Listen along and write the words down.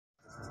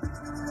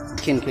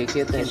Can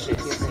get that shit.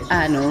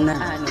 I know now.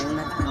 I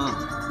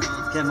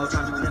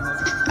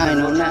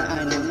know now.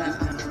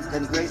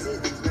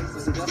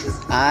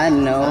 I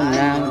know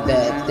now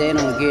that they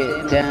don't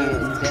get down.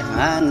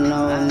 I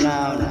know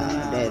now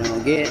they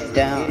don't get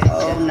down.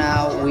 Oh,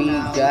 now we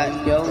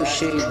got your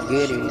shit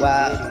getting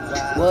wild.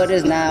 What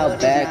is now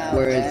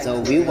backwards? So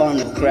we want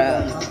the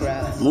crowd.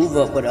 Move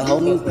up with a whole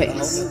new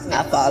pace.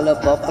 I fall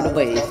up for the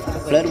wave.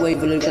 Flood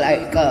wave look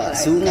like a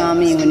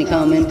tsunami when you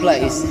come in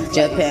place.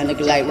 Japan look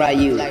like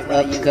Ryu.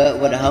 Uppercut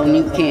with a whole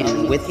new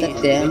can. With a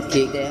damn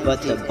kick.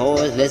 But the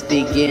boys, let's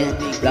begin.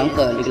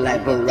 Blanca looking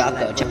like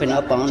Baraka. Chopping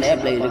up on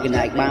that blade. Looking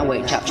like my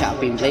way.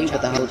 Chop and play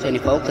with the whole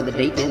 24. Cause the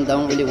Dayton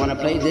don't really wanna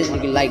play this.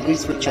 Looking like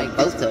Grease with your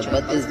poster.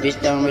 But this bitch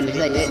don't really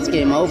play. It's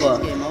game over.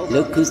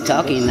 Look who's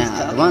talking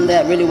now. The one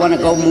that really wanna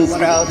go move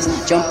crowds.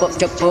 Jump up.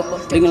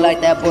 Looking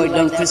like that boy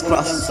done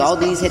crisscross. All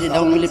these hitters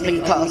don't really play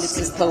cost.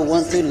 Cisco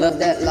ones who love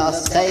that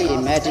lost. Hey,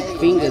 magic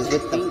fingers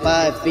with the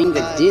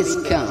 5-finger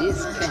discount.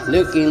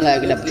 Looking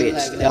like a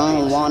bitch.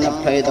 Don't wanna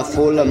pay the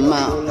full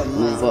amount.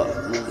 Move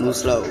up, move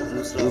slow,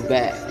 move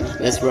back.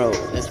 Let's roll,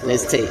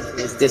 let's take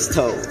this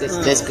toe.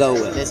 Let's go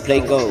it, play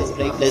gold.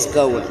 Let's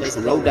go it,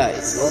 roll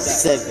dice.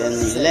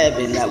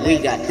 7-11 that we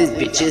got. This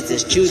bitch is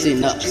just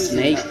choosing up.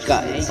 Snake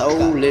guys, oh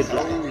live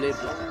life.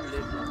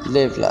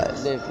 Live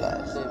life.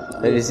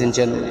 Ladies and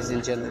gentlemen,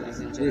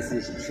 this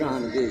is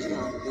TRONEVERSE.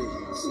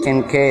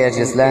 Ken K has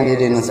just landed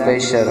in a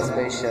space shuttle.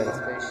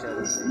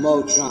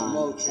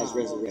 Tron has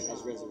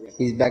resurrected.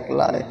 He's back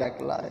alive.